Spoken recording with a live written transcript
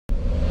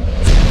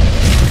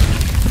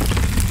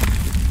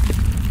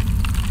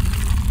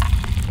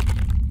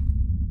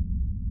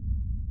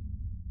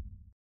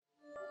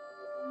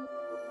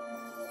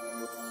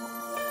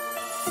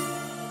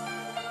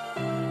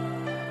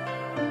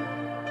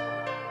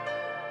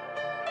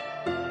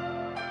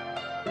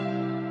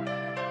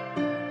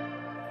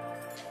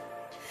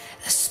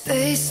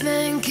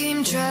Spaceman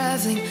came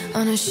traveling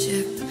on a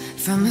ship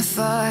from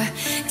afar.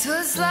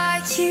 'Twas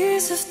like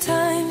years of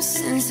time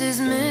since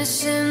his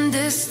mission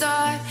did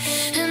start.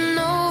 And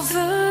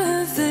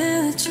over a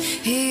village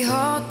he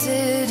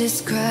halted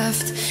his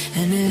craft,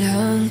 and it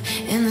hung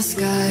in the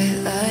sky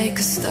like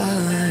a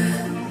star,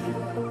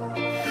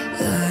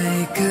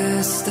 like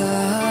a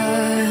star.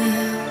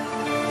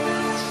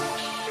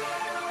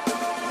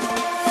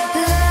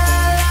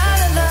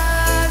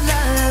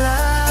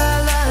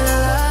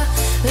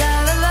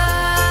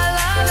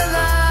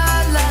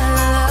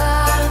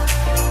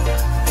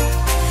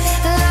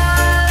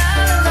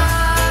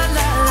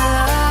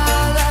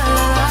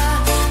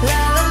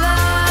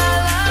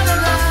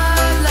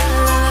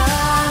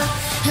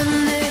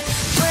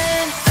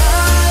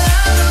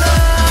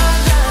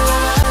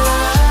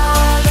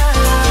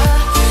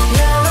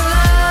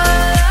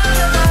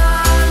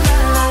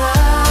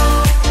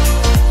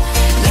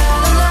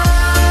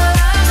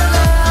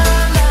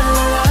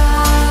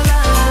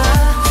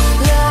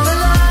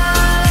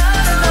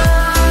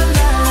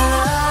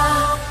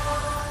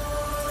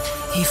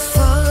 He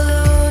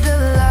followed a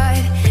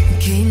light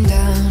and came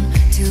down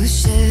to a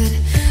shed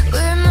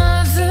where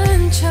mother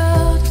and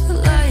child were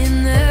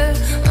lying there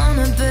on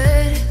a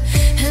bed,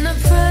 and a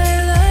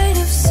bright light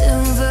of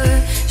silver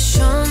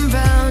shone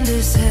round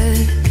his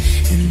head,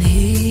 and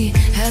he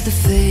had the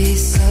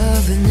face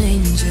of an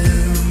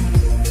angel,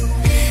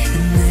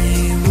 and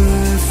they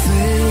were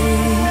afraid.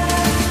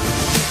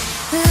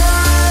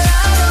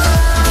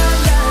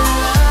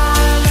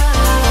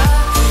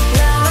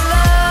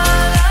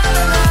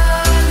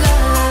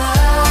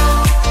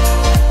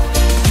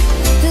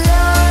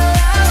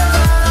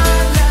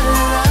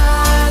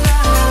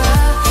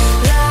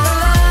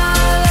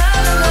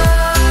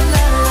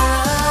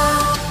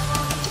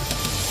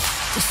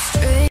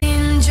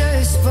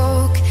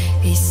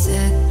 He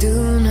said, "Do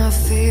not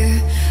fear,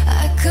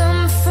 I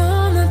come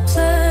from a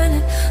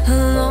planet a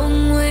long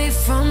way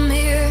from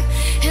here,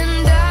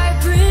 and I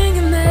bring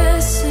a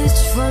message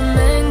for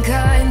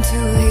mankind to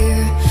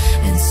hear."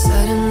 And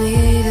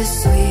suddenly the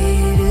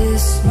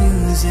sweetest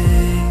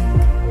music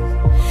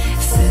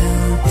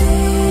filled the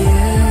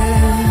air.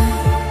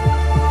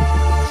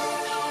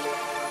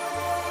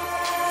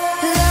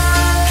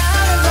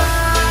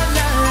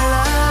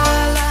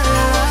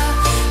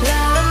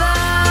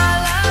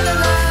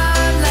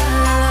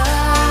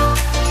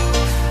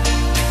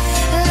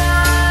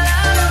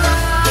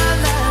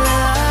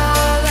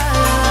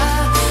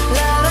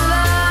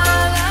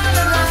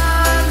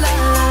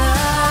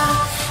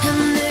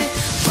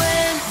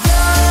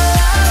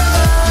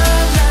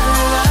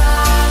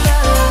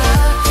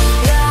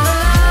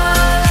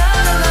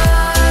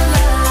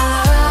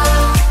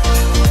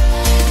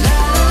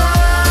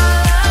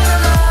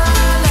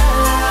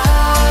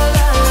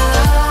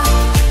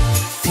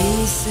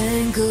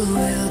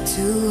 Goodwill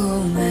to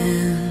all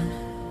men,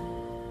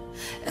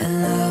 and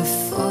love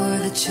for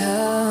the child.